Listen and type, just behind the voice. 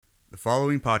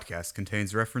following podcast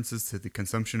contains references to the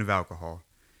consumption of alcohol.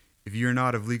 If you are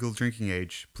not of legal drinking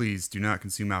age, please do not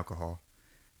consume alcohol.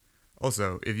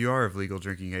 Also, if you are of legal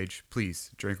drinking age,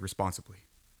 please drink responsibly.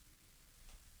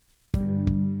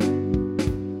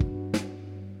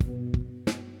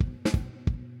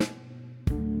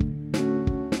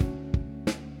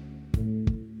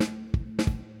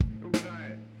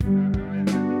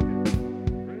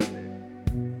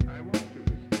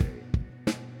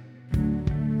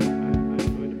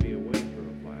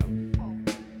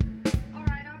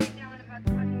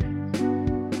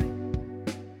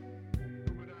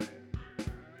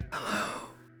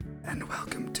 And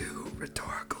welcome to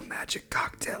Rhetorical Magic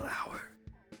Cocktail Hour.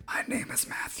 My name is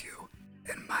Matthew,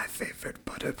 and my favorite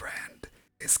butter brand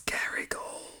is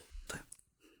Kerrygold.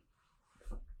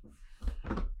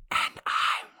 And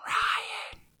I'm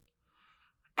Ryan,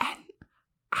 and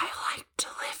I like to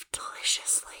live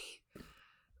deliciously.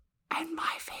 And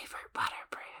my favorite butter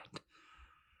brand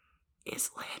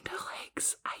is Land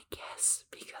O'Lakes, I guess,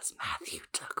 because Matthew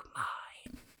took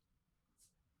mine.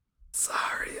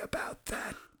 Sorry about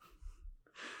that.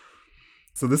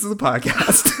 So this is a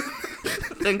podcast.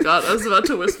 Thank God, I was about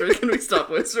to whisper. Can we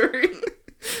stop whispering?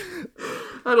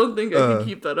 I don't think I can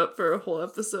keep that up for a whole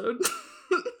episode.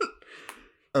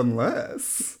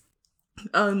 Unless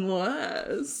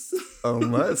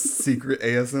secret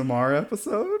ASMR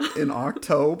episode in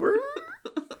October.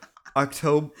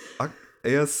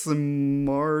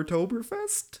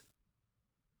 ASMR-toberfest.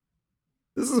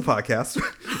 This is a podcast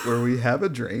where we have a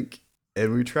drink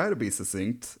and we try to be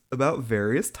succinct about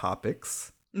various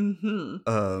topics. Mm-hmm.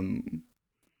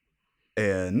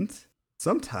 And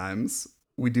sometimes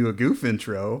we do a goof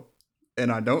intro and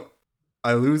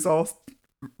I lose all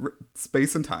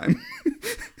space and time.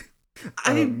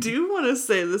 I do want to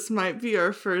say this might be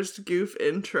our first goof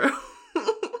intro.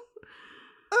 I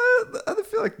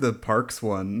feel like the parks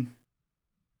one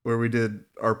where we did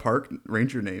our park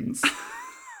ranger names.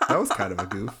 That was kind of a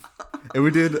goof. And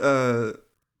we did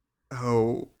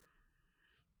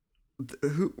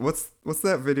what's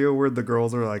that video where the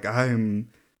girls are like, I'm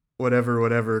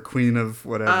whatever queen of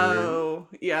whatever. Oh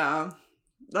yeah,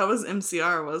 that was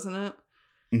MCR, wasn't it?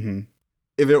 Mm-hmm.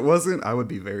 If it wasn't, I would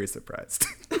be very surprised.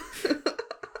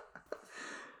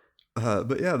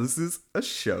 But yeah, this is a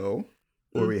show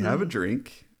where we have a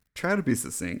drink, try to be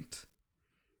succinct,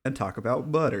 and talk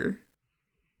about butter.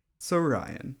 So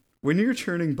Ryan, when you're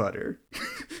churning butter,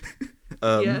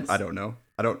 yes. I don't know.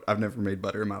 I've never made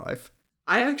butter in my life.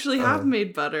 I actually have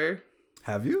made butter.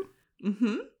 Have you?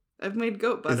 Mm-hmm. I've made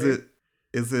goat butter.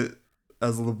 Is it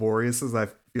as laborious as I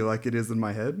feel like it is in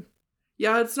my head?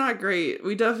 Yeah, it's not great.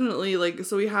 We definitely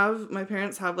my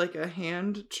parents have like a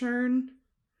hand churn.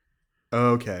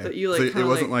 Okay. That you so it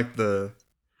wasn't like the...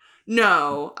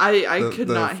 No, I could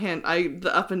not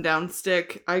the up and down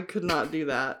stick. I could not do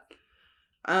that.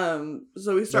 So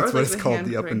we start That's with what it's called,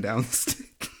 the up and down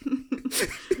stick.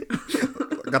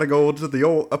 Gotta go to the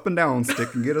old up and down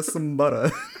stick and get us some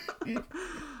butter.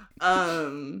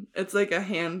 It's like a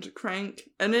hand crank,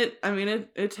 and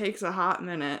it takes a hot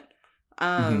minute.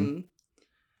 I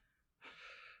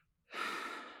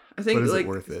think, but is it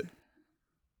worth it?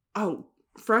 Oh,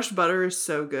 fresh butter is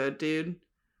so good, dude.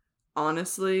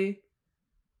 Honestly.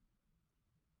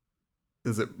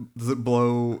 Does it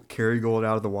blow Kerrygold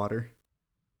out of the water?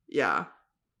 Yeah.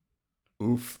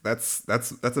 Oof, that's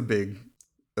a big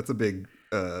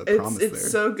promise it's there.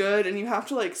 So good, and you have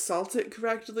to like salt it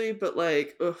correctly, but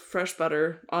like fresh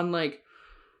butter on like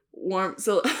warm.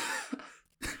 So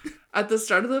at the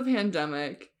start of the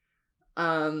pandemic,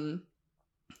 I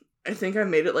think I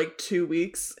made it like 2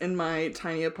 weeks in my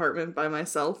tiny apartment by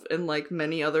myself, and like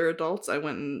many other adults, I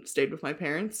went and stayed with my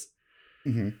parents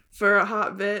for a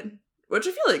hot bit, which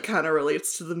I feel like kind of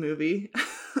relates to the movie.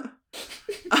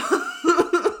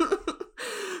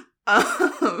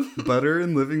 Butter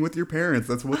and living with your parents.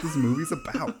 That's what this movie's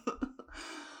about.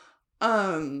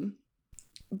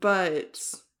 But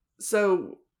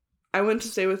so I went to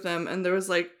stay with them, and there was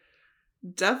like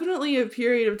definitely a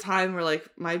period of time where like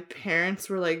my parents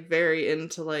were like very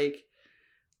into like,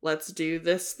 let's do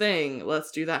this thing,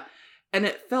 let's do that. And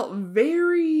it felt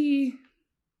very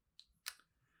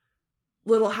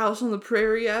Little House on the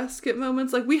Prairie-esque at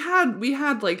moments. Like we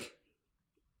had like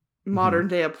modern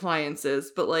day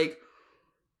appliances, but like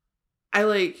I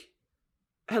like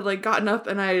had like gotten up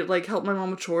and I like helped my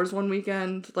mom with chores one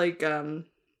weekend. Like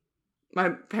my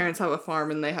parents have a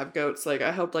farm and they have goats. Like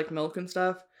I helped like milk and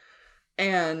stuff.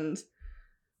 And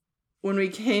when we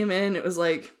came in, it was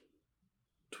like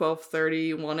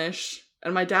 12:30, 1-ish,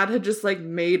 and my dad had just like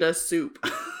made a soup.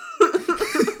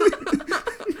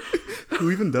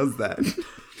 Who even does that?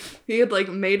 he had like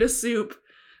made a soup,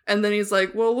 and then he's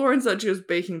like, well, Lauren said she was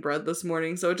baking bread this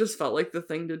morning, so it just felt like the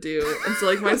thing to do. And so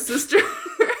like my sister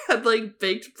had like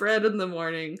baked bread in the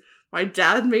morning. My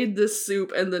dad made this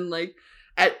soup, and then like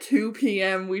at 2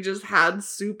 p.m. we just had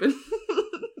soup and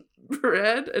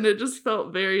bread, and it just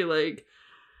felt very like,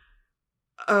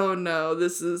 oh no,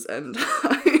 this is end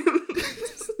time.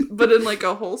 But in like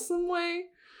a wholesome way.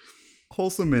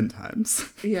 Wholesome end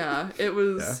times. Yeah, it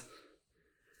was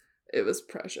it was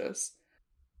precious.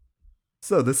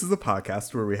 So this is a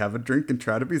podcast where we have a drink and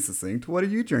try to be succinct. What are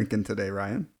you drinking today,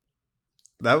 Ryan?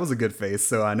 That was a good face,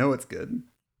 so I know it's good.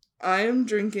 I am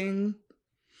drinking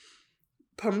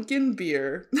pumpkin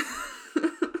beer.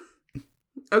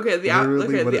 Okay, the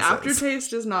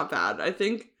aftertaste is not bad. I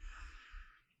think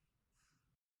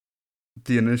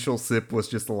the initial sip was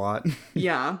just a lot.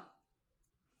 Yeah.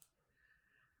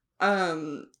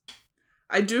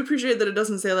 I do appreciate that it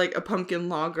doesn't say like a pumpkin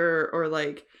lager or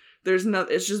like there's no,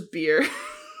 it's just beer.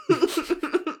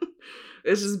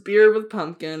 It's just beer with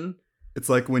pumpkin. It's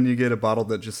like when you get a bottle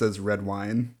that just says red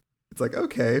wine. It's like,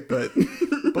 okay, but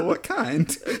but what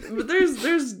kind? But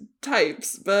there's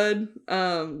types, bud.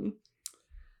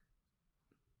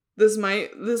 This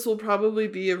will probably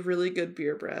be a really good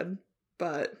beer bread,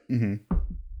 but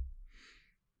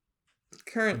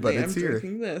currently I'm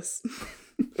drinking this.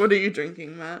 What are you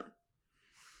drinking, Matt?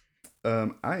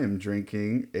 I am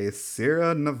drinking a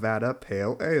Sierra Nevada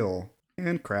Pale Ale,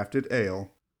 handcrafted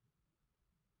ale.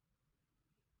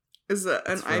 Is that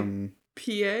an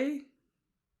IPA?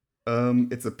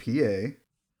 It's a PA.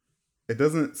 It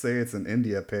doesn't say it's an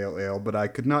India Pale Ale, but I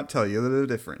could not tell you the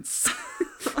difference.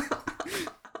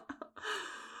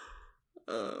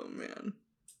 Oh man,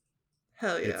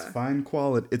 hell yeah! It's fine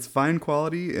quality. It's fine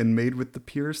quality and made with the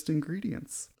purest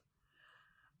ingredients.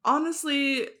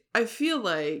 Honestly, I feel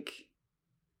like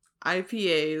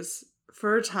IPAs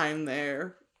for a time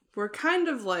there were kind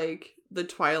of like the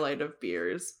twilight of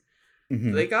beers.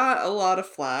 Mm-hmm. They got a lot of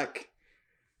flack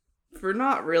for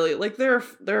not really, like, they're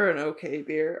an okay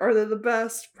beer. Are they the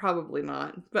best? Probably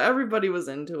not. But everybody was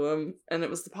into them, and it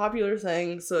was the popular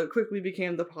thing, so it quickly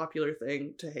became the popular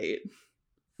thing to hate.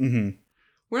 Mm-hmm.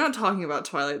 We're not talking about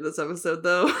Twilight this episode,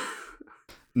 though.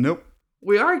 Nope.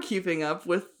 We are keeping up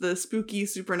with the spooky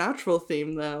supernatural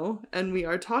theme, though, and we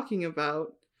are talking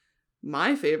about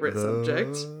my favorite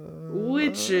subject,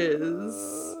 which is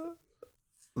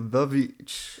the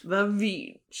VVitch. The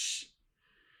VVitch.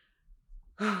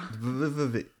 The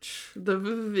VVitch. The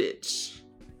VVitch.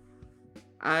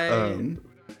 I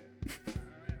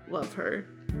love her.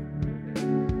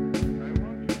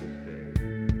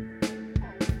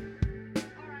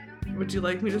 Would you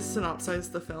like me to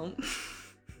synopsize the film?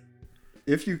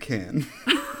 If you can.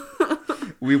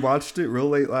 We watched it real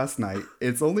late last night.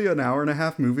 It's only an hour and a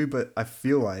half movie, but I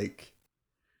feel like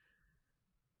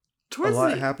a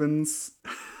lot happens,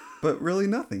 but really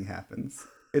nothing happens.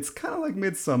 It's kind of like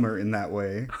Midsummer in that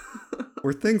way,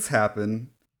 where things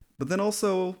happen, but then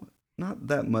also not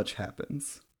that much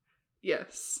happens.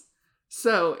 Yes.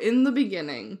 So, in the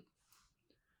beginning,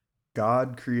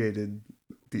 God created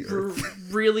the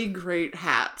earth. Really great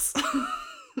hats.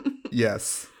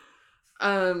 Yes.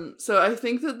 So I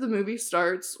think that the movie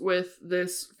starts with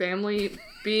this family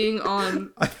being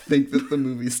on... I think that the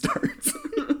movie starts.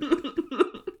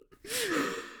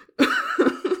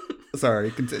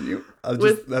 Sorry, continue.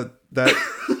 That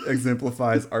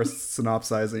exemplifies our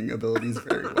synopsizing abilities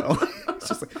very well. It's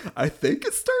just like, I think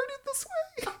it started this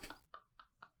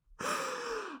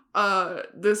way.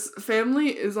 This family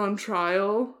is on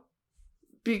trial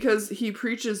because he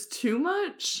preaches too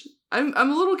much. I'm a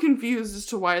little confused as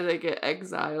to why they get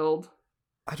exiled.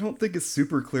 I don't think it's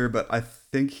super clear, but I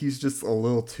think he's just a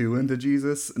little too into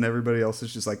Jesus, and everybody else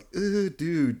is just like,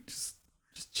 dude,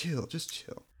 just chill.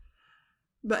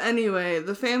 But anyway,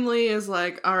 the family is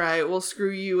like, all right, well, screw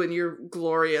you and your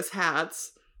glorious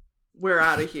hats. We're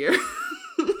out of here.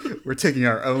 We're taking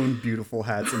our own beautiful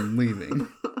hats and leaving.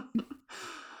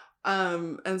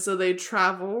 And so they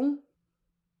travel.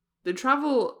 They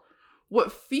travel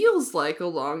what feels like a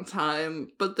long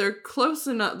time, but they're close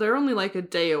enough. They're only like a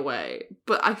day away.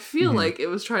 But I feel like it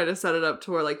was trying to set it up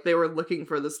to where like they were looking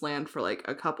for this land for like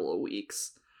a couple of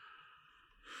weeks.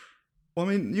 Well, I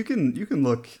mean, you can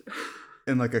look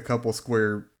in like a couple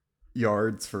square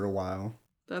yards for a while.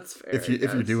 That's fair. If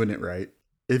you're doing it right.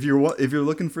 If you're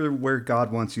looking for where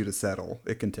God wants you to settle,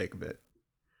 it can take a bit.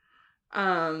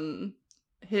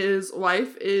 His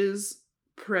wife is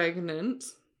pregnant.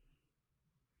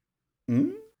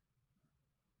 Hmm?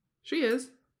 She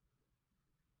is.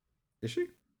 Is she?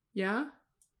 Yeah.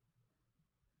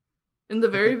 In the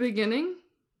very beginning.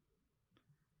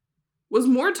 Was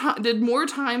more time? Did more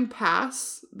time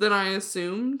pass than I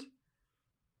assumed?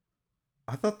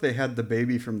 I thought they had the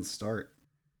baby from the start.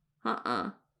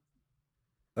 Uh-uh.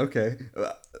 Okay.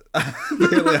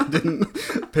 Apparently I didn't.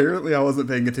 Apparently I wasn't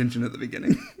paying attention at the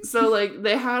beginning. So, like,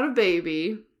 they had a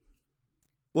baby.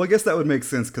 Well, I guess that would make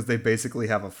sense because they basically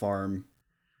have a farm.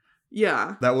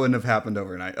 Yeah. That wouldn't have happened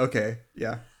overnight. Okay,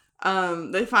 yeah.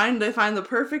 They find the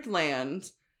perfect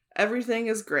land. Everything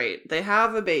is great. They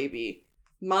have a baby.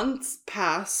 Months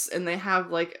pass, and they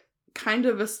have, like, kind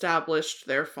of established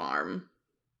their farm.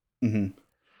 Mm-hmm.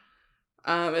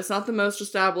 It's not the most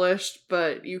established,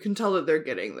 but you can tell that they're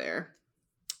getting there.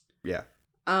 Yeah.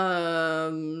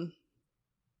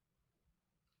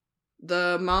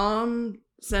 The mom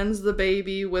sends the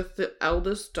baby with the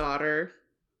eldest daughter,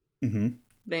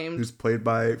 named... Who's played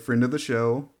by friend of the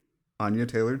show, Anya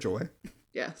Taylor-Joy.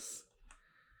 Yes.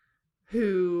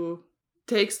 Who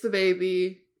takes the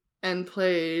baby and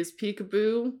plays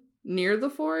peekaboo near the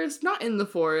forest? Not in the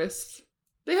forest.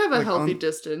 They have a healthy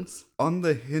distance. On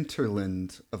the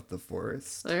hinterland of the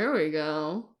forest. There we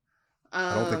go.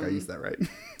 I don't think I used that right.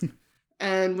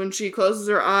 And when she closes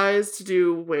her eyes to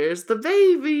do, where's the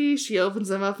baby? She opens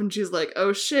them up and she's like,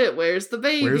 oh shit, where's the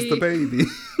baby? Where's the baby?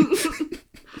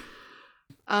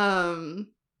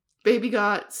 Baby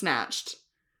got snatched.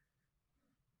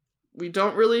 We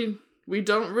don't really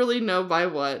know by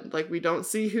what. Like, we don't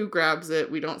see who grabs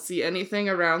it. We don't see anything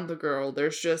around the girl.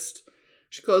 There's just,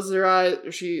 she closes her eyes,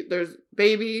 there's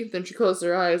baby, then she closes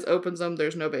her eyes, opens them,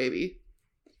 there's no baby.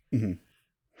 Mm-hmm.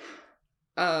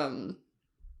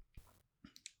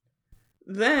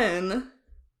 Then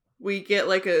we get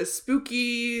like a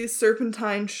spooky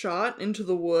serpentine shot into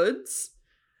the woods.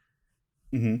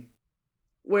 Mm-hmm.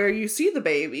 Where you see the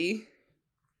baby,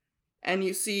 and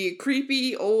you see a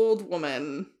creepy old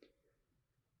woman.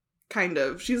 Kind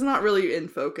of. She's not really in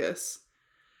focus.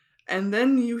 And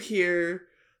then you hear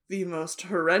the most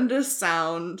horrendous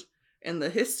sound in the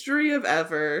history of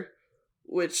ever,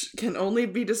 which can only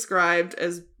be described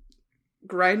as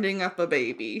grinding up a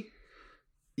baby.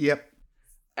 Yep.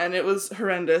 And it was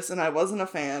horrendous, and I wasn't a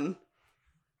fan.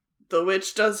 The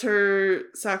witch does her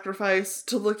sacrifice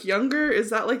to look younger? Is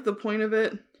that, like, the point of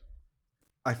it?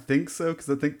 I think so, because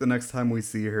I think the next time we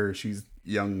see her, she's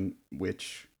young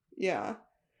witch. Yeah.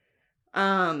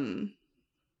 Horrible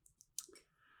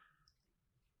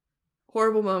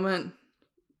moment.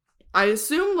 I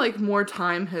assume, like, more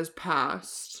time has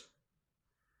passed.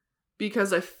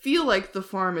 Because I feel like the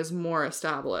farm is more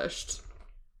established.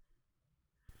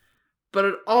 But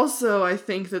it also, I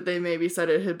think that they maybe said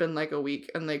it had been like a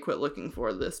week and they quit looking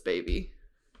for this baby.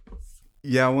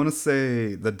 Yeah, I want to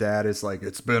say the dad is like,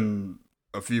 it's been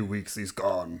a few weeks, he's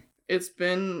gone. It's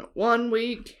been 1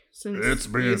 week since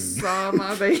you saw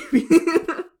my baby.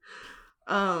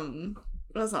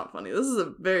 That's not funny. This is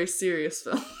a very serious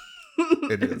film.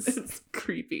 It is. It's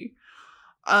creepy.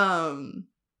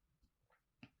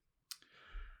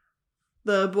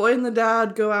 The boy and the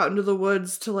dad go out into the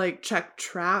woods to, like, check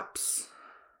traps.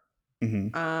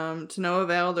 Mm-hmm. To no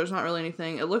avail. There's not really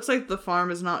anything. It looks like the farm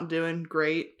is not doing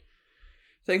great.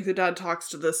 I think the dad talks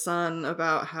to the son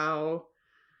about how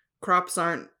crops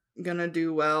aren't gonna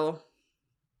do well.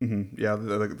 Mm-hmm. Yeah,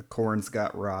 the corn's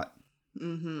got rot.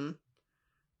 Mm-hmm.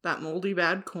 That moldy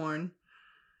bad corn.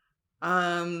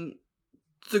 The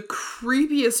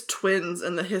creepiest twins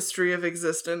in the history of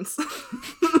existence.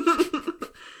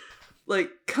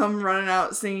 Like, come running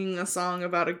out singing a song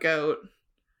about a goat.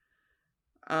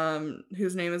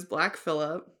 Whose name is Black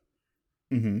Phillip.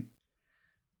 Mm-hmm.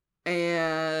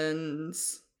 And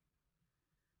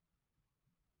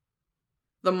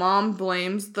the mom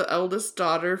blames the eldest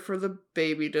daughter for the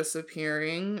baby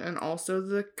disappearing, and also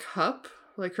the cup,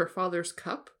 like her father's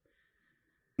cup.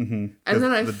 Mm-hmm. And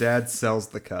then the dad sells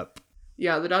the cup.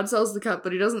 Yeah, the dad sells the cup,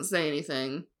 but he doesn't say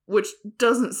anything, which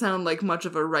doesn't sound like much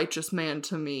of a righteous man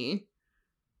to me.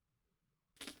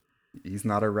 He's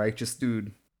not a righteous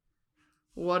dude.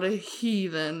 What a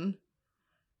heathen.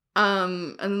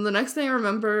 And then the next thing I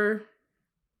remember,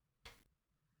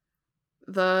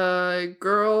 the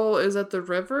girl is at the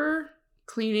river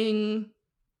cleaning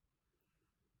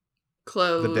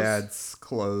clothes. The dad's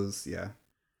clothes, yeah.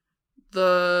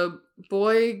 The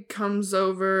boy comes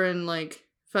over and, like,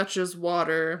 fetches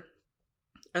water.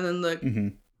 And then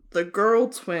the girl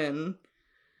twin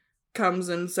comes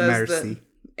and says that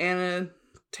Anya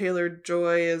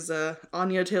Taylor-Joy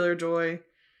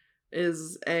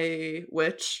is a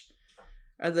witch.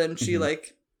 And then she,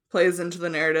 like, plays into the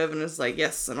narrative and is like,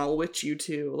 yes, and I'll witch you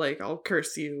too. Like, I'll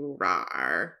curse you.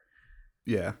 Rawr.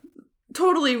 Yeah.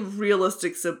 Totally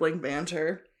realistic sibling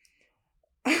banter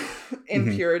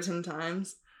in Puritan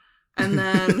times. And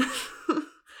then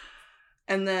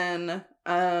and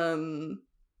then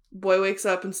boy wakes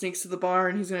up and sneaks to the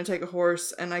barn. He's gonna take a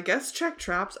horse and I guess check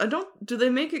traps. Do they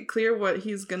make it clear what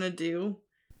he's gonna do?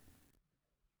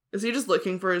 Is he just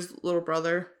looking for his little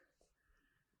brother?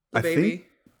 The baby?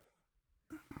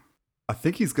 I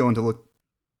think he's going to look.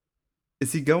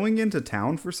 Is he going into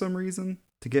town for some reason?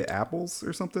 To get apples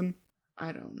or something?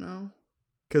 I don't know.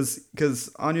 Because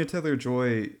Anya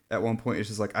Taylor-Joy at one point is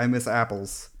just like, I miss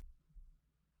apples.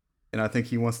 And I think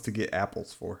he wants to get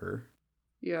apples for her.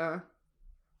 Yeah.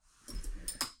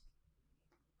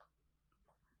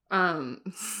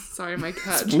 Sorry, my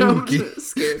cat jumped. It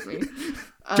scared me.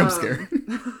 Jump scare.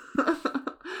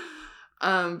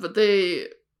 But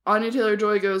Anya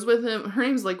Taylor-Joy goes with him. Her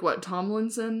name's like what?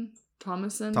 Thomason?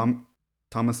 Thomason?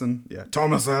 Yeah.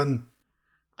 Thomason!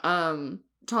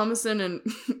 Thomason and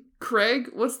Craig?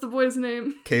 What's the boy's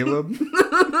name? Caleb?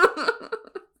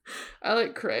 I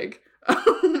like Craig.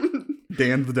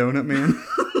 Dan the Donut Man?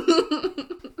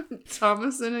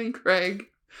 Thomason and Craig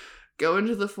go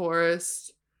into the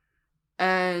forest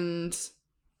and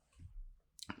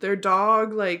their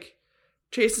dog like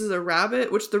chases a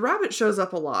rabbit, which the rabbit shows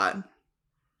up a lot.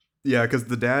 Yeah, because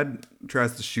the dad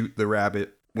tries to shoot the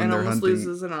rabbit when and they're almost hunting.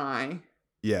 Loses an eye.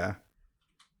 Yeah.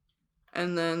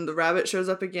 And then the rabbit shows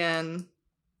up again.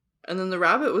 And then the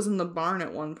rabbit was in the barn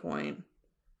at one point.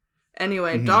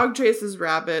 Anyway, dog chases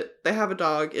rabbit. They have a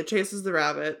dog. It chases the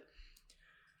rabbit.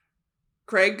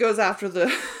 Craig goes after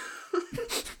the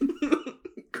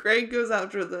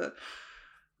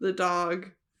the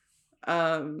dog.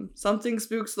 Something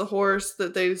spooks the horse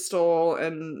that they stole,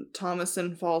 and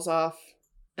Thomason falls off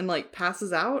and like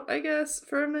passes out, I guess,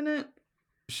 for a minute.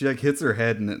 She like hits her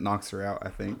head and it knocks her out, I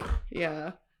think.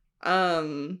 Yeah.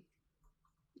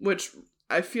 Which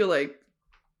I feel like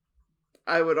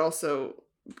I would also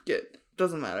get.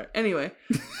 Doesn't matter. Anyway.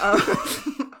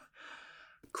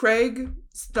 Craig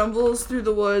stumbles through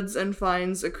the woods and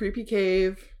finds a creepy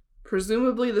cave,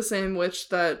 presumably the same witch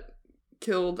that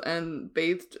killed and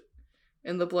bathed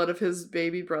in the blood of his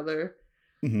baby brother.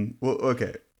 Mm-hmm. Well,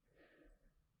 okay.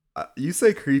 You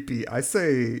say creepy. I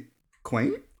say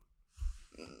quaint.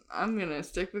 I'm gonna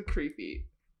stick with creepy.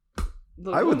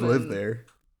 I would live there.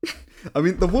 I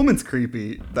mean, the woman's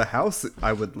creepy. The house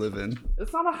I would live in.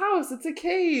 It's not a house. It's a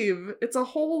cave. It's a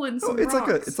hole in some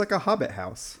rocks. It's like a hobbit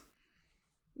house.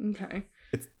 Okay.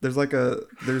 There's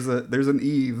an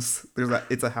eaves.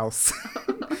 It's a house.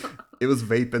 It was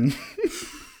vaping.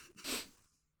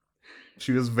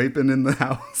 She was vaping in the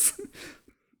house.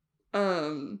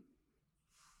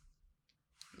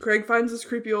 Craig finds this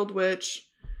creepy old witch,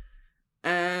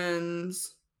 and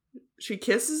she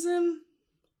kisses him.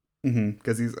 Mm-hmm.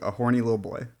 Because he's a horny little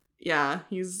boy. Yeah,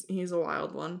 he's a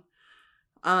wild one.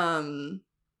 And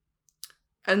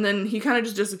then he kind of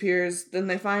just disappears. Then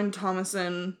they find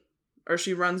Thomason, or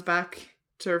she runs back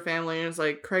to her family and is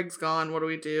like, Craig's gone, what do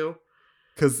we do?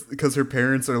 Because her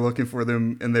parents are looking for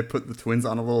them and they put the twins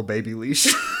on a little baby leash.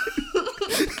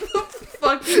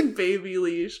 Fucking baby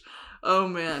leash. Oh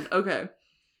man, okay.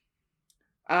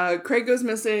 Craig goes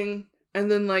missing, and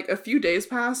then like a few days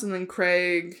pass, and then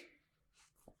Craig,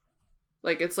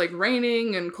 like it's like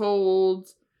raining and cold,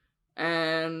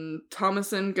 and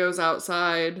Thomason goes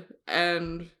outside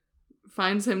and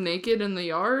finds him naked in the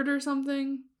yard or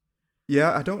something.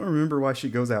 Yeah, I don't remember why she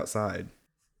goes outside.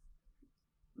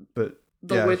 But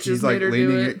the witches made her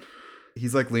do it.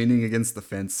 He's like leaning against the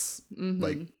fence, Mm-hmm.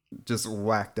 like just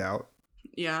whacked out.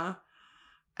 Yeah.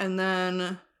 And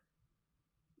then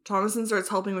Thomason starts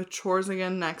helping with chores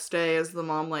again next day as the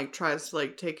mom like tries to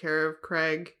like take care of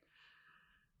Craig.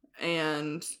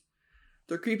 And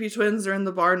the creepy twins are in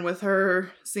the barn with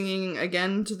her, singing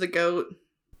again to the goat.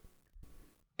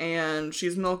 And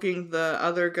she's milking the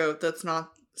other goat that's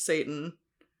not Satan.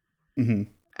 Mm-hmm.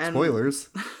 And spoilers.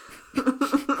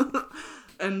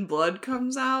 And blood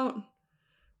comes out.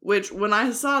 Which, when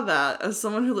I saw that, as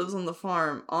someone who lives lived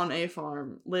on a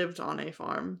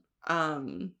farm,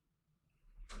 I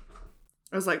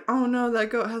was like, oh no,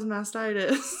 that goat has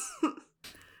mastitis.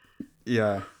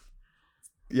 Yeah.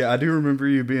 Yeah, I do remember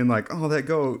you being like, oh, that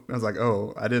goat. I was like,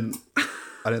 oh, I didn't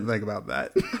think about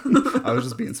that. I was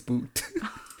just being spooked.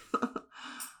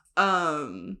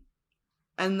 And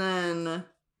then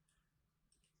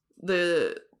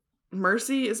the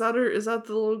Mercy, is that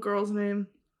the little girl's name?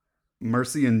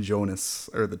 Mercy and Jonas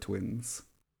are the twins.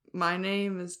 My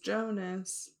name is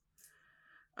Jonas.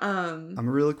 I'm a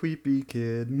real creepy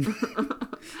kid.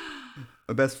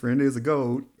 My best friend is a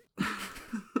goat.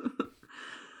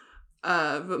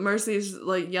 But Mercy's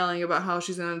like yelling about how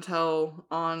she's gonna tell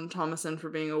on Thomason for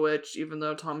being a witch, even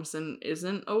though Thomason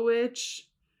isn't a witch.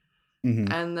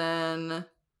 Mm-hmm. And then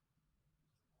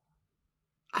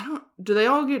do they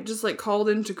all get just like called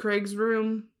into Craig's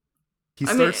room? He I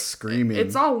mean, starts it's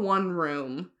screaming. all one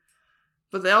room,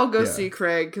 but they all go Yeah. see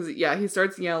Craig because, yeah, he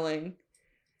starts yelling.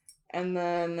 And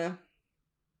then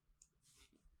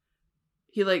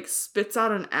he like spits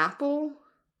out an apple.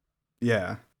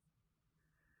 Yeah.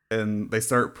 And they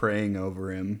start praying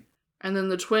over him. And then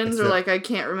the twins are Except, like, I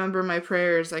can't remember my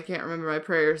prayers. I can't remember my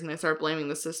prayers. And they start blaming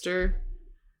the sister,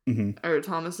 mm-hmm. or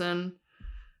Thomason.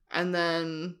 And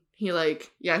then he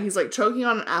like, yeah, he's like choking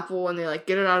on an apple and they like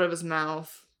get it out of his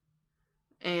mouth.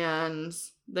 And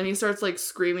then he starts like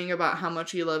screaming about how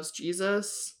much he loves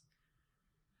Jesus.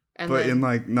 And But in then,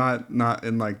 like not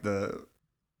in like the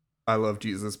I love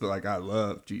Jesus, but like I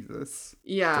love Jesus sort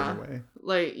yeah, of way.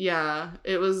 like, yeah,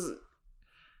 it was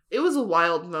a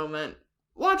wild moment.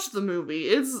 Watch the movie.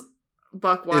 It's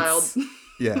buck wild. It's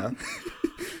yeah.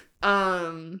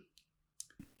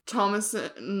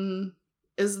 Thomason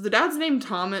is the dad's name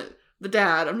Thomas. The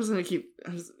dad. I'm just gonna keep.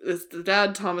 It's the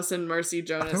dad Thomason, Mercy, I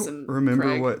Jonas, don't and remember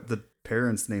Craig. what the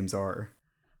parents' names are.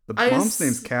 The I mom's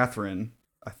name's ass- Catherine,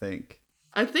 I think.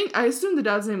 I assume the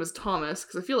dad's name is Thomas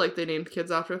because I feel like they named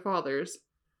kids after fathers.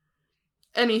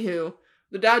 Anywho,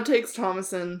 the dad takes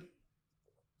Thomason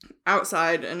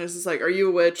outside and is just like, "Are you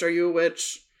a witch? Are you a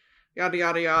witch?" Yada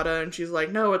yada yada, and she's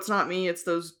like, "No, it's not me. It's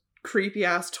those creepy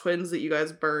ass twins that you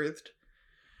guys birthed."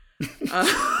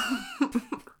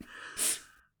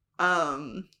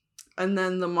 Uh, and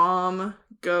then the mom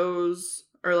goes,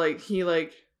 or like he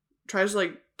like tries to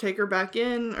like take her back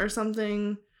in or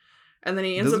something, and then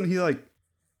he ends up. Doesn't he like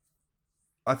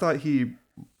I thought he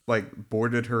like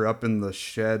boarded her up in the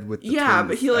shed with the Yeah, but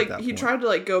twins he at like that he point. tried to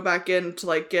like go back in to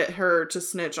like get her to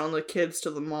snitch on the kids to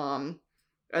the mom,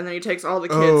 and then he takes all the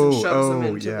kids and shoves them Oh,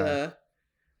 into yeah.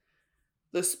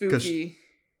 the Cuz spooky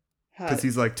cuz hut.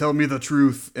 he's like, "Tell me the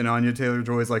truth." And Anya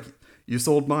Taylor-Joy's like, "You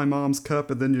sold my mom's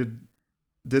cup and then you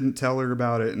didn't tell her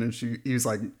about it." And then he's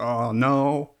like, "Oh,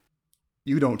 no.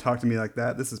 You don't talk to me like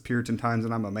that. This is Puritan times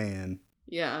and I'm a man."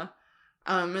 Yeah.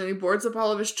 And he boards up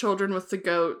all of his children with the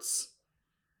goats.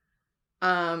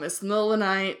 It's the middle of the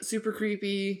night, super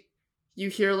creepy. You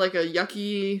hear like a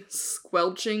yucky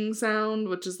squelching sound,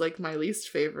 which is like my least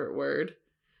favorite word.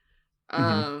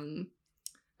 Mhm.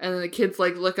 And then the kids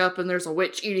like look up and there's a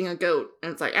witch eating a goat,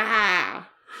 and it's like, ah!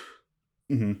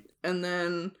 Mhm. And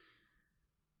then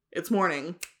it's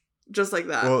morning. Just like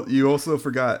that. Well, you also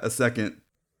forgot a second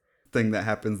thing that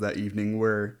happens that evening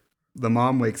where the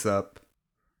mom wakes up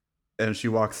and she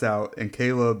walks out, and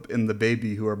Caleb and the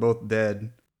baby, who are both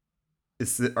dead,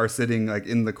 are sitting like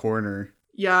in the corner,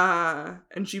 Yeah.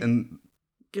 And she and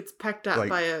gets pecked at like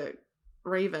by a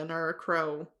raven or a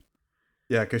crow.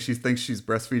 yeah, because she thinks she's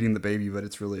breastfeeding the baby, but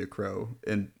it's really a crow.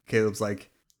 And Caleb's like,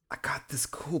 "I got this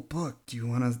cool book. Do you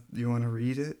wanna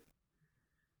read it?"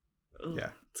 Ugh,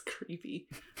 Yeah. it's creepy.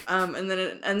 And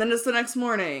then it's the next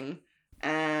morning,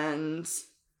 and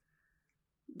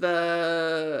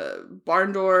the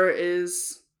barn door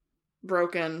is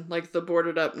broken, like the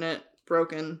boarded up net,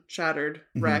 broken, shattered,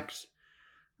 Mm-hmm. wrecked.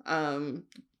 Um,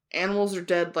 Animals are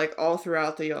dead like all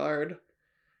throughout the yard.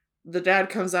 The dad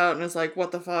comes out and is like,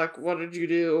 "What the fuck? What did you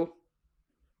do?"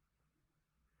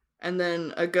 And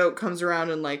then a goat comes around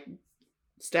and like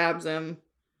stabs him.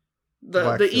 The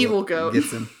Black evil Phillip goat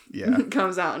gets him. Yeah.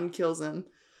 comes out and kills him.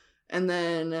 And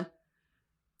then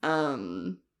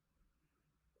um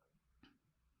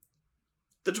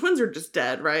the twins are just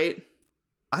dead, right?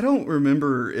 I don't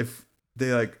remember if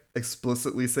they like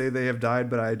explicitly say they have died,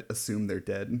 but I'd assume they're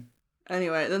dead.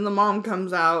 Anyway, then the mom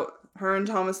comes out, her and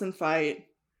Thomason fight.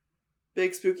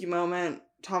 Big spooky moment.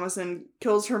 Thomason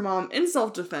kills her mom in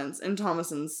self-defense, in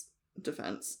Thomason's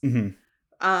defense.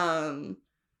 Mm-hmm. Um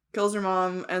Kills her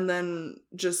mom and then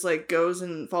just like goes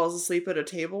and falls asleep at a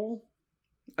table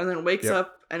and then wakes Yep.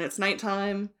 up and it's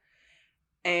nighttime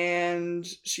and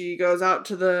she goes out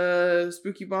to the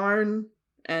spooky barn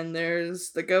and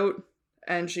there's the goat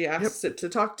and she Yep. asks it to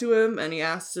talk to him and he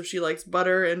asks if she likes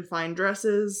butter and fine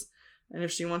dresses and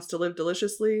if she wants to live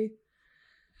deliciously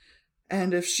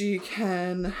and if she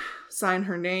can sign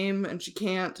her name and she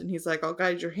can't and he's like, "I'll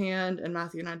guide your hand," and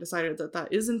Matthew and I decided that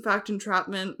that is in fact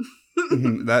entrapment.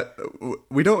 Mm-hmm. That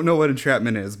we don't know what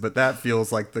entrapment is, but that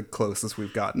feels like the closest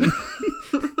we've gotten.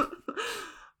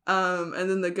 And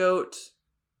then the goat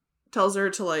tells her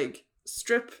to like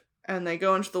strip and they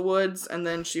go into the woods and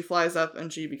then she flies up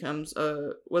and she becomes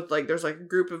with like there's like a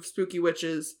group of spooky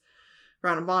witches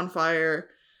around a bonfire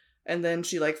and then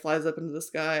she like flies up into the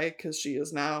sky because she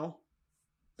is now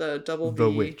the double The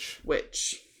V witch.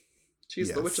 witch.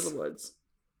 She's the witch of Yes. the woods.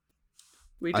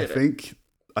 We I did it. think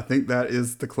I think that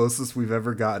is the closest we've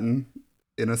ever gotten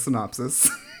in a synopsis.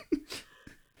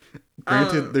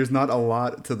 Granted, there's not a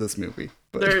lot to this movie.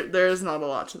 But there is not a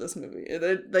lot to this movie.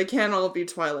 They can't all be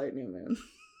Twilight New Moon.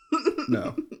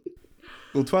 No.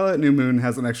 Well, Twilight New Moon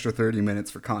has an extra 30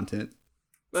 minutes for content.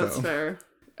 That's fair.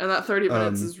 And that 30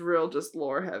 minutes is real just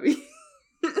lore heavy.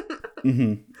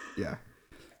 Yeah.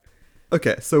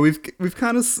 Okay, so we've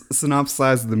kind of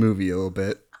synopsized the movie a little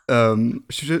bit.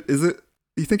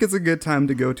 You think it's a good time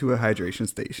to go to a hydration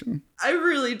station? I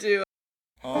really do.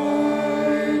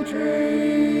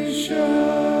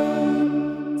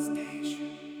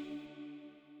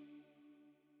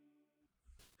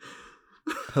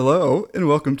 Hello, and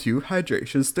welcome to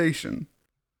Hydration Station,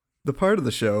 the part of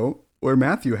the show where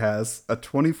Matthew has a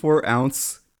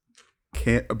 24-ounce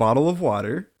bottle of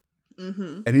water,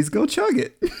 and he's gonna chug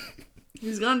it.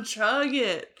 He's gonna chug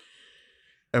it.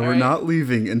 And we're not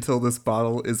leaving until this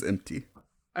bottle is empty.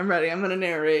 I'm ready. I'm gonna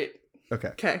narrate.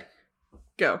 Okay.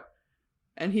 Go.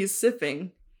 And he's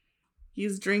sipping.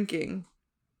 He's drinking.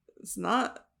 It's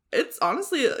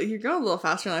honestly, you're going a little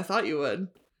faster than I thought you would.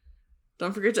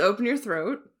 Don't forget to open your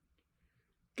throat.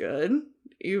 Good.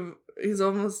 He's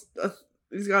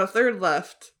got a third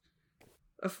left.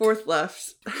 A fourth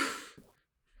left.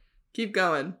 Keep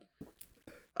going.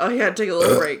 Oh, he had to take a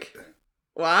little break.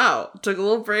 Wow. Took a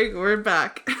little break. We're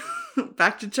back.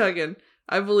 Back to chugging.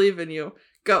 I believe in you.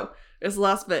 Go. It's the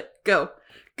last bit. Go.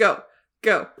 Go.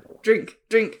 Go. Drink.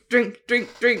 Drink. Drink. Drink.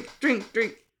 Drink. Drink.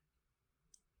 Drink.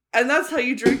 And that's how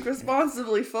you drink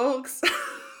responsibly, folks.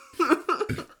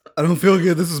 I don't feel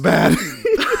good. This is bad.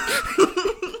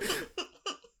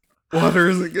 Water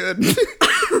isn't good.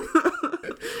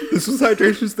 This was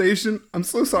Hydration Station. I'm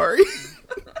so sorry.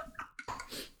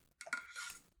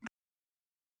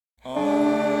 Hydration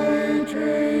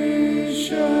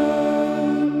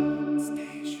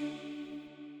Station.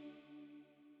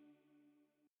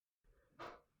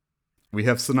 We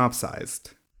have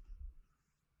synopsized.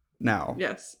 Now.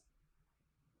 Yes.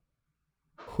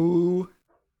 Who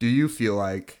do you feel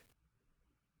like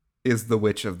is the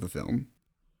witch of the film?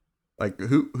 Like,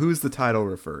 who's the title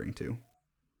referring to?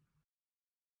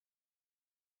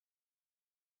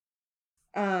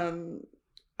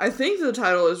 I think the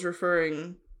title is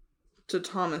referring to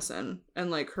Thomasin and,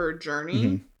 like, her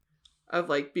journey of,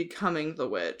 like, becoming the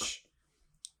witch.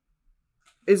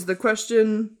 Is the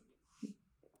question...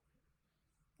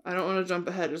 I don't want to jump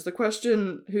ahead. Is the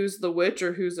question who's the witch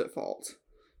or who's at fault?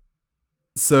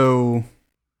 So...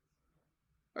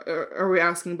 Are we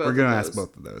asking both? We're gonna ask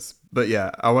both of those, but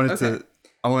yeah, I wanted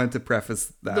to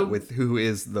preface that with who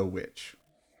is the witch.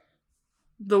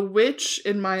 The witch,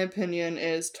 in my opinion,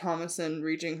 is Thomasin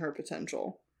reaching her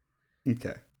potential.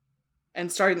 Okay. And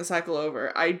starting the cycle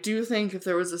over. I do think if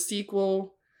there was a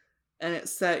sequel, and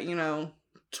it's set,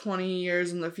 20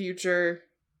 years in the future,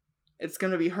 it's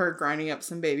gonna be her grinding up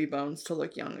some baby bones to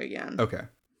look young again. Okay.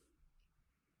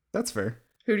 That's fair.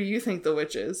 Who do you think the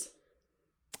witch is?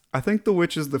 I think the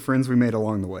witch is the friends we made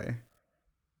along the way.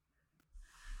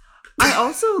 I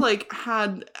also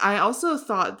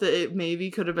thought that it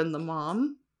maybe could have been the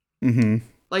mom. Mm-hmm.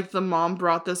 Like the mom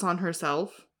brought this on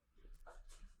herself.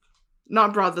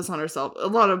 Not brought this on herself. A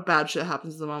lot of bad shit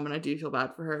happens to the mom and I do feel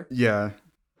bad for her. Yeah.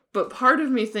 But part of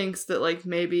me thinks that like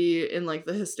maybe in like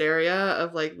the hysteria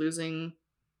of like losing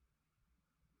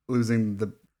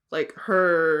the like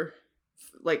her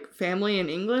like family in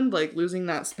England, like losing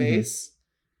that space.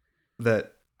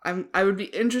 That I would be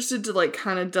interested to like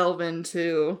kind of delve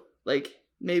into like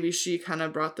maybe she kind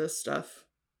of brought this stuff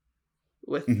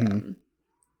with them.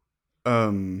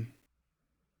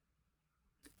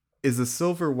 Is a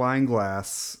silver wine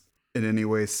glass in any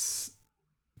way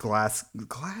glass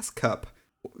cup?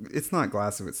 It's not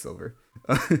glass if it's silver.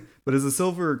 But is a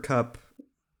silver cup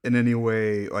in any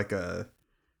way like a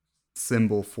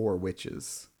symbol for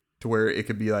witches? To where it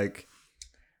could be like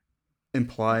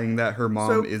implying that her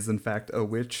mom is in fact a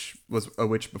witch, was a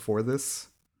witch before this?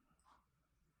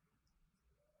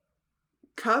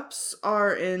 Cups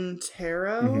are in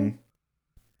tarot,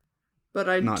 but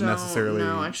I don't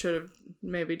know. I should have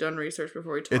maybe done research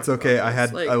before we talked. It's okay.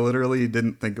 About this. I literally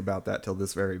didn't think about that till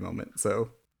this very moment.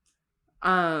 So,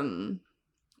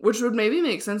 which would maybe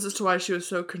make sense as to why she was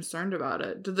so concerned about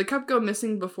it. Did the cup go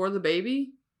missing before the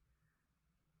baby?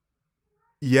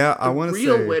 Yeah, I want to say...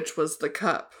 The real witch was the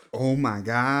cup. Oh my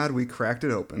god, we cracked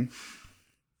it open.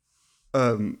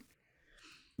 But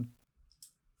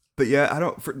yeah,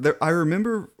 I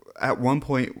remember at one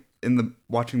point in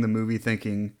watching the movie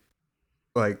thinking,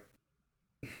 like,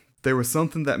 there was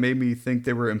something that made me think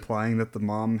they were implying that the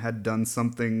mom had done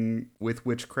something with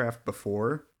witchcraft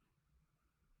before.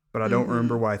 But I don't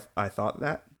remember why I thought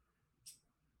that.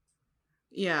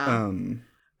 Yeah.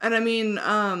 And I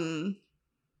mean,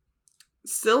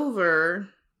 silver,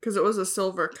 because it was a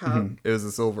silver cup. It was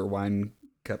a silver wine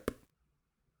cup.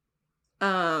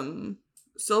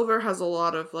 Silver has a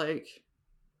lot of like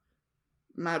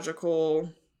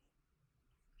magical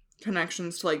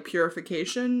connections to like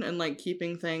purification and like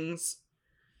keeping things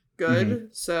good.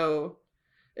 So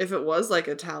if it was like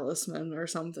a talisman or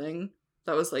something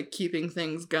that was like keeping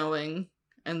things going,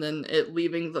 and then it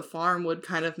leaving the farm would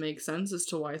kind of make sense as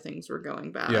to why things were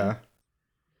going bad. Yeah.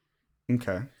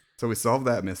 Okay. So we solved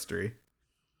that mystery.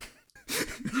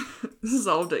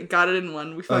 Solved it. Got it in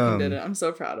one. We fucking did it. I'm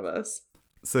so proud of us.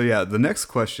 So yeah, the next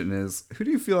question is, who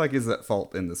do you feel like is at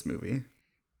fault in this movie?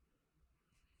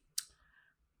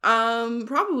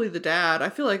 Probably the dad. I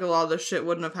feel like a lot of this shit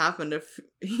wouldn't have happened if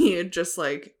he had just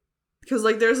like, because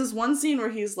like there's this one scene where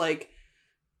he's like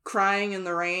crying in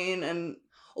the rain, and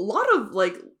a lot of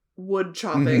like wood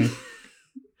chopping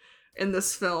in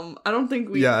this film. I don't think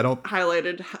we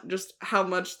highlighted just how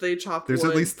much they chop There's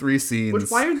wood. At least 3 scenes. Which,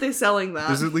 why aren't they selling that?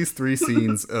 There's at least 3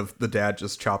 scenes of the dad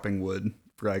just chopping wood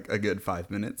for like a good 5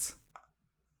 minutes.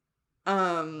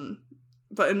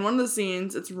 But in one of the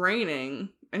scenes, it's raining,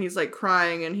 and he's like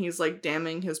crying, and he's like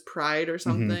damning his pride or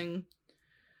something.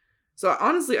 So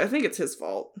honestly, I think it's his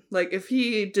fault. Like, if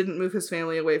he didn't move his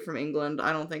family away from England,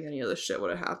 I don't think any of this shit would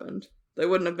have happened. They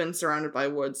wouldn't have been surrounded by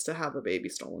woods to have a baby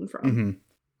stolen from.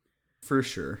 For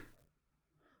sure.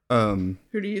 Who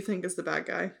do you think is the bad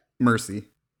guy? Mercy.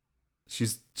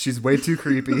 She's way too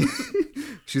creepy.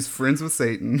 She's friends with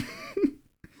Satan.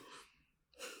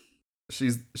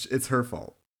 It's her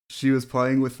fault. She was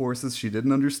playing with forces she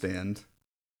didn't understand.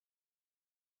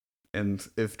 And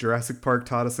if Jurassic Park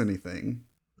taught us anything,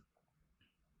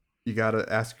 you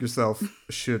gotta ask yourself,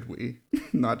 should we?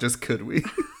 Not just could we?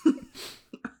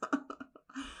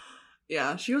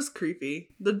 Yeah, she was creepy.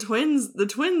 The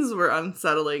twins were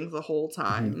unsettling the whole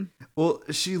time. Well,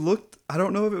 she looked, I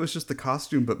don't know if it was just the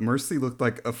costume, but Mercy looked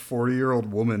like a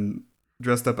 40-year-old woman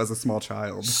dressed up as a small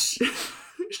child.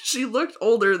 She looked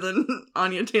older than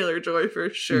Anya Taylor-Joy for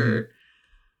sure.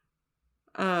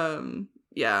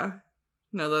 Yeah.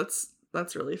 No,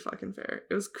 that's really fucking fair.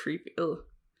 It was creepy. Ugh.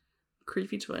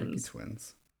 Creepy twins. Creepy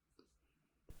twins.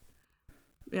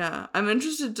 Yeah, I'm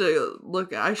interested to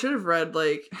look. I should have read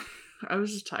like I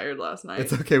was just tired last night.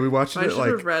 It's okay. We watched it at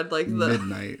like read, like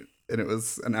midnight, and it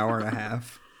was an hour and a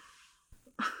half.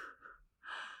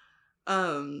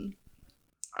 I'm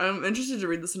interested to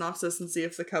read the synopsis and see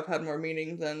if the cup had more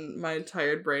meaning than my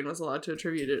tired brain was allowed to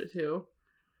attribute it to.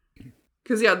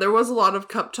 Because yeah, there was a lot of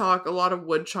cup talk, a lot of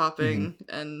wood chopping,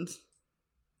 and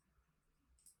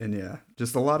yeah,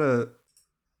 just a lot,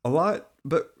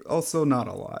 but also not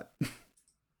a lot.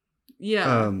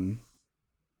 Yeah.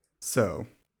 So,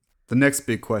 the next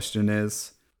big question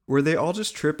is, were they all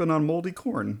just tripping on moldy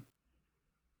corn?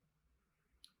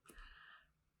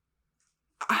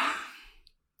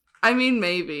 I mean,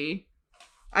 maybe.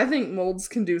 I think molds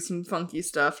can do some funky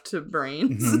stuff to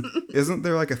brains. Isn't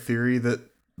there like a theory that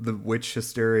the witch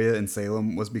hysteria in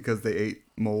Salem was because they ate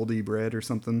moldy bread or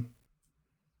something?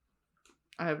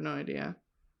 I have no idea.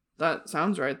 That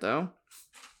sounds right, though.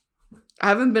 I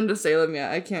haven't been to Salem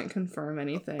yet. I can't confirm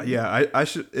anything. Yeah, I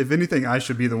should. If anything, I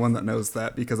should be the one that knows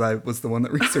that because I was the one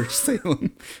that researched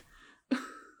Salem.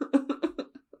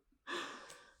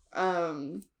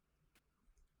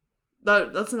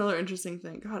 That's another interesting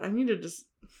thing. God, I need to just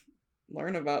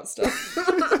learn about stuff.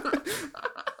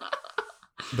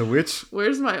 The witch.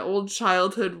 Where's my old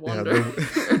childhood wonder?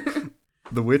 Yeah,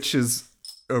 the witch is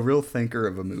a real thinker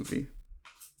of a movie.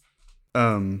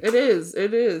 It is.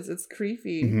 It's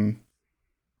creepy.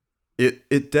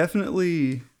 It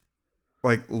definitely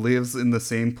like lives in the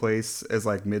same place as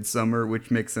like Midsummer, which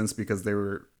makes sense because they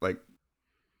were like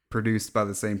produced by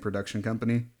the same production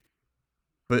company.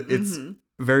 But it's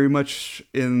very much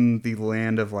in the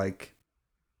land of like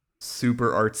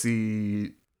super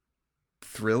artsy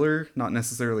thriller, not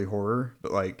necessarily horror,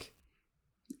 but like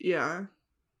yeah.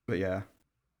 But yeah.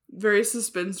 Very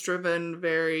suspense driven,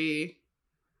 very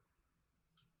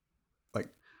like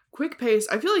quick pace.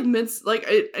 I feel like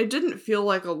it didn't feel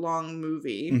like a long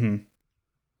movie.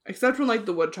 Except from like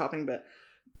the wood chopping bit.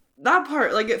 That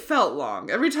part, like, it felt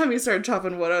long. Every time he started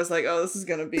chopping wood, I was like, oh, this is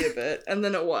gonna be a bit. And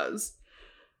then it was.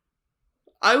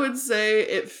 I would say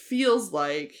it feels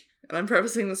like, and I'm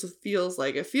prefacing this with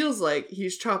it feels like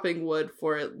he's chopping wood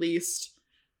for at least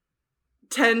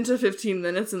 10 to 15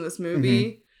 minutes in this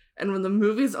movie. And when the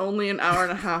movie's only an hour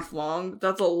and a half long,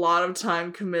 that's a lot of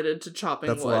time committed to chopping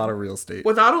wood. That's a lot of real estate.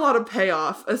 Without a lot of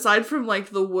payoff, aside from,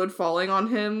 like, the wood falling on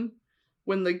him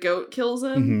when the goat kills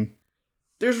him,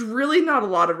 there's really not a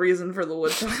lot of reason for the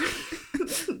wood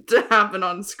chopping to happen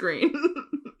on screen.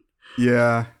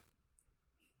 Yeah,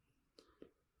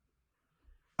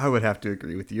 I would have to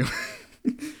agree with you.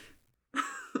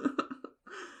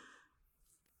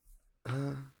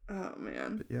 uh, Oh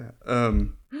man. but yeah.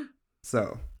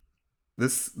 So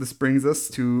this brings us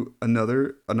to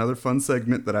another fun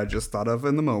segment that I just thought of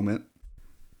in the moment,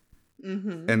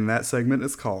 Mm-hmm. and that segment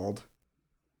is called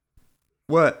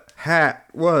 "What Hat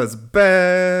Was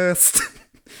Best."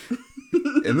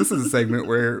 And this is a segment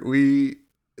where we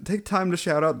take time to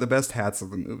shout out the best hats of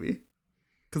the movie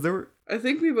because there were. I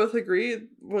think we both agreed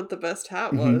what the best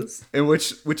hat Mhm. was. And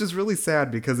which is really sad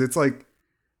because it's like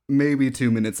maybe 2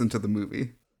 minutes into the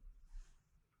movie.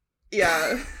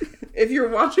 Yeah. If you're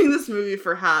watching this movie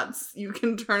for hats, you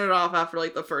can turn it off after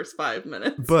like the first 5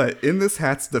 minutes. But in this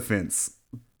hat's defense,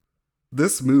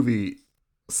 this movie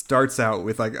starts out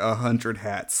with like 100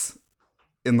 hats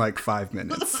in like 5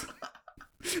 minutes.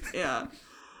 Yeah.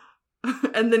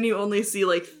 And then you only see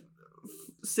like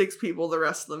 6 people the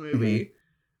rest of the movie.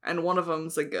 And one of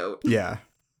them's a goat. Yeah,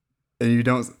 and you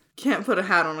don't Can't put a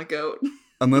hat on a goat.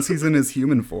 unless he's in his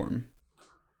human form,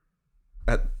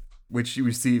 at which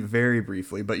you see very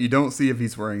briefly, but you don't see if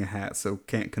he's wearing a hat, so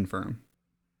can't confirm.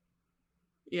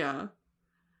 Yeah.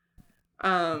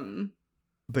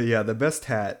 But yeah, the best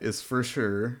hat is for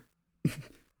sure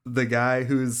the guy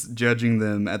who's judging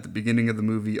them at the beginning of the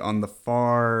movie on the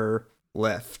far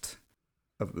left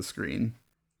of the screen.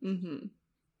 Mm-hmm.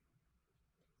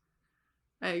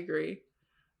 I agree.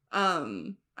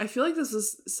 I feel like this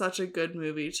is such a good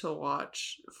movie to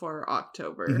watch for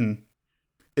October. Mm-hmm.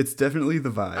 It's definitely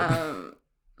the vibe.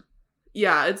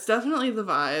 Yeah, it's definitely the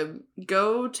vibe.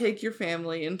 Go take your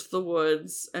family into the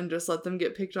woods and just let them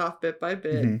get picked off bit by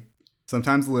bit. Mm-hmm.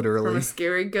 Sometimes From literally. a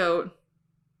scary goat.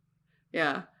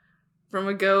 Yeah. From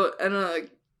a goat and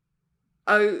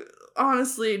a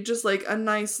honestly, just like a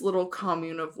nice little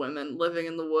commune of women living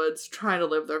in the woods trying to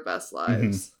live their best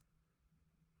lives.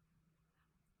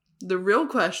 The real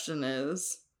question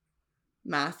is,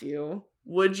 Matthew,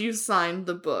 would you sign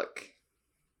the book?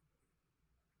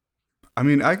 I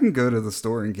mean, I can go to the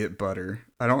store and get butter.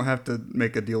 I don't have to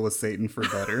make a deal with Satan for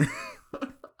butter.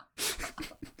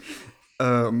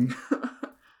 um,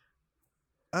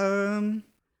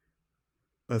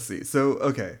 let's see. So,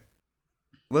 okay.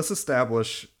 Let's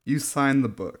establish you sign the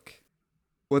book.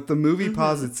 What the movie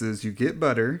posits is you get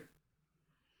butter,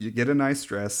 you get a nice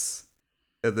dress,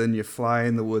 and then you fly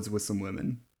in the woods with some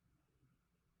women.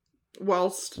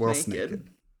 Whilst naked.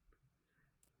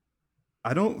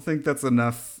 I don't think that's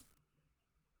enough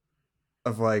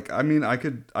of like, I mean, I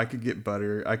could get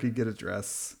butter, I could get a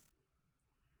dress.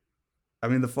 I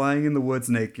mean, the flying in the woods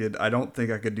naked, I don't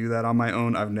think I could do that on my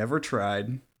own. I've never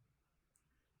tried.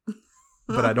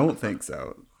 But I don't think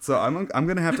so. So I'm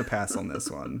going to have to pass on this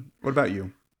one. What about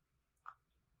you?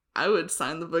 I would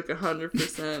sign the book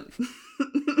 100%.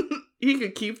 You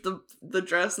could keep the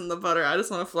dress and the butter. I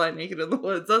just want to fly naked in the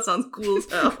woods. That sounds cool as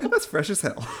hell. That's fresh as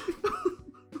hell.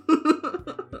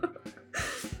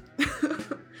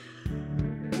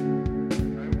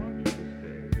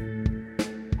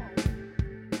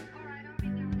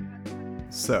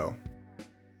 So,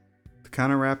 to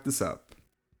kind of wrap this up,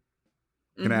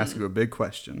 I'm going to ask you a big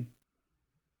question.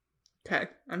 Okay,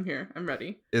 I'm here. I'm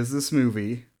ready. Is this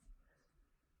movie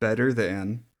better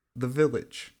than The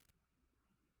Village?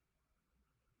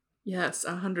 Yes,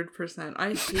 100%. I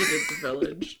hated The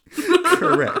Village.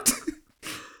 Correct.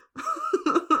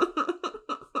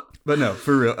 But no,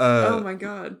 for real. Oh my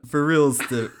god. For reals,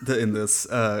 to end this,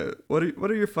 what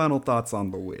are your final thoughts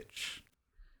on The Witch?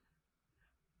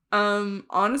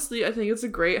 Honestly, I think it's a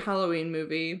great Halloween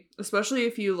movie, especially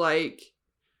if you like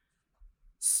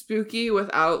spooky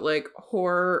without like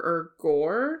horror or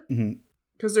gore.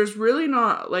 Because there's really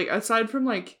not, like, aside from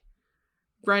like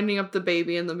grinding up the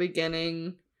baby in the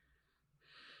beginning,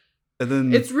 and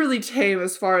then it's really tame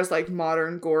as far as like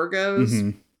modern gore goes.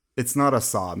 It's not a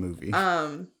Saw movie.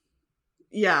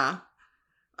 Yeah.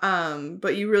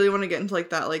 But you really want to get into like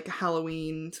that like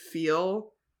Halloween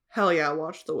feel. Hell yeah,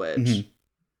 watch The Witch.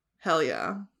 Hell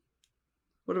yeah.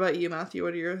 What about you, Matthew?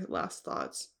 What are your last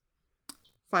thoughts?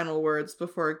 Final words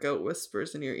before a goat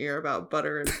whispers in your ear about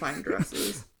butter and fine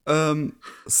dresses.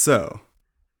 So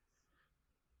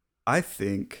I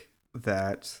think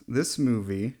that this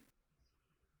movie,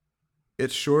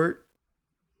 it's short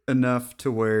enough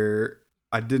to where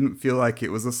I didn't feel like it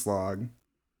was a slog.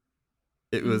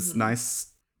 It was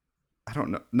nice. I don't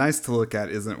know. Nice to look at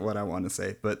isn't what I want to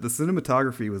say, but the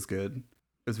cinematography was good.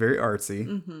 It was very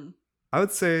artsy. I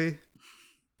would say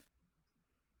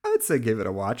give it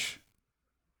a watch.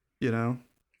 You know?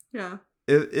 Yeah.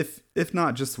 If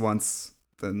not just once,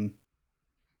 then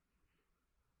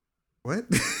what?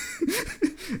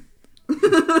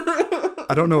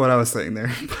 I don't know what I was saying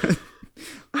there. But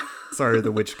sorry,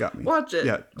 the witch got me. Watch it.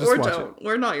 Yeah, just or watch don't. it.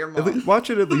 We're not your mom. Watch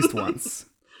it at least once.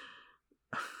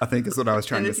 I think is what I was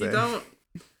trying And to say. if you don't,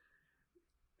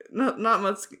 not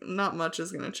much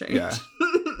is gonna change. Yeah.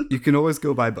 You can always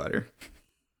go buy butter.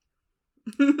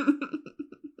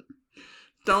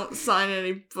 Don't sign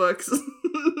any books.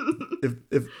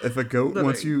 If a goat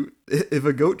if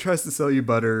a goat tries to sell you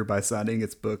butter by signing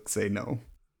its book, say no.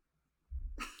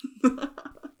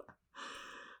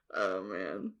 Oh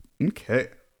man. Okay.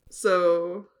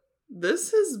 So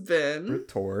this has been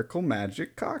Rhetorical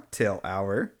Magic Cocktail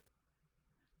Hour.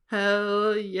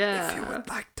 Hell yeah. If you would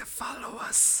like to follow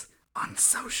us on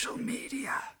social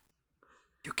media,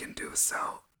 you can do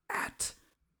so at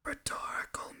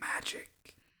Rhetorical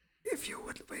Magic. If you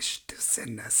would wish to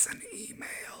send us an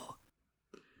email,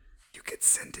 you could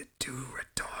send it to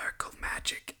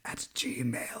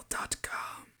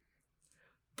rhetoricalmagic@gmail.com.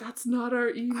 That's not our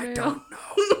email. I don't know.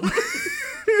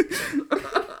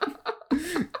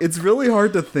 It's really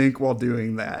hard to think while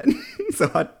doing that.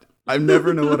 So I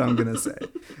never know what I'm going to say.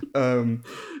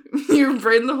 Your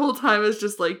brain the whole time is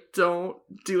just like, don't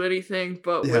do anything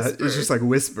but whisper. It's just like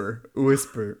whisper.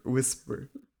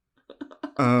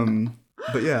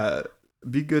 But yeah,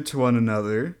 be good to one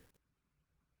another.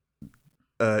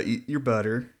 Eat your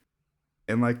butter.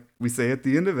 And like we say at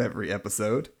the end of every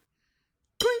episode,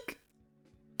 clink.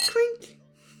 Clink.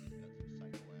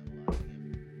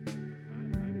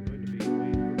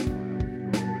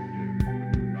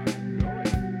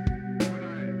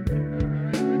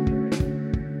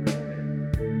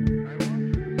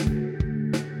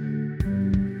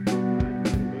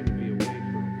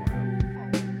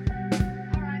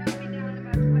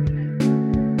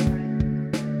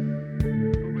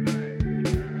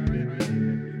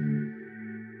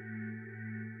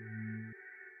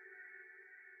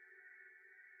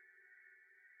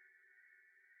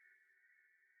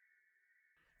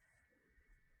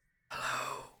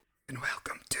 Hello, and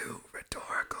welcome to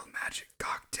Rhetorical Magic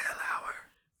Cocktail Hour.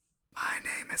 My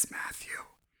name is Matthew,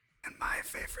 and my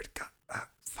favorite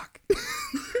fuck.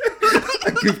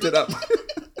 I goofed it up.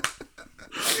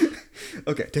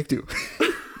 Okay, take two.